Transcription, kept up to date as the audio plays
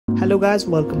Hello guys,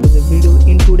 welcome to the video.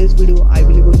 In today's video I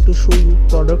will be going to show you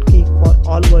product key for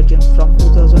all versions from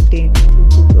 2010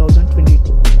 to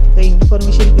 2022. The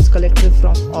information is collected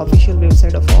from official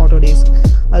website of Autodesk.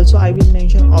 Also I will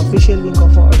mention official link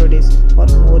of Autodesk for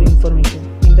more information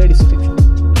in the description.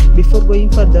 Before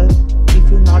going further, if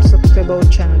you not subscribe our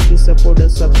channel, please support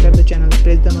us, subscribe the channel,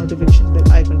 press the notification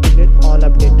bell icon to get all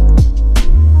updates.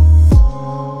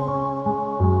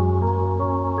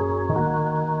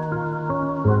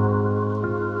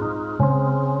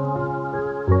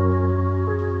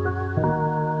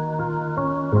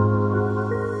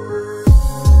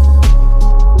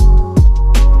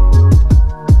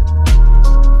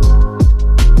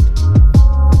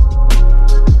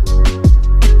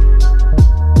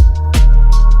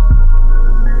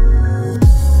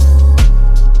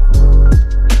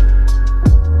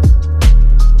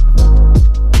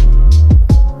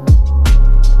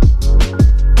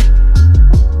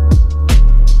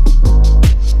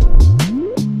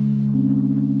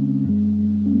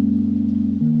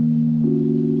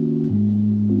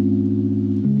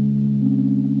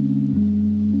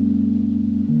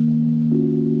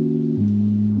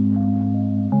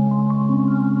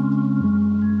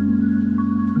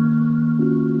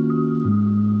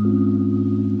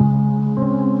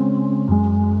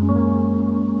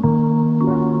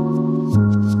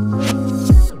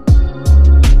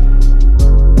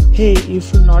 Hey,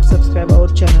 if you not subscribe our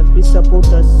channel, please support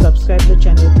us, subscribe the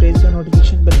channel, press the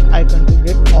notification bell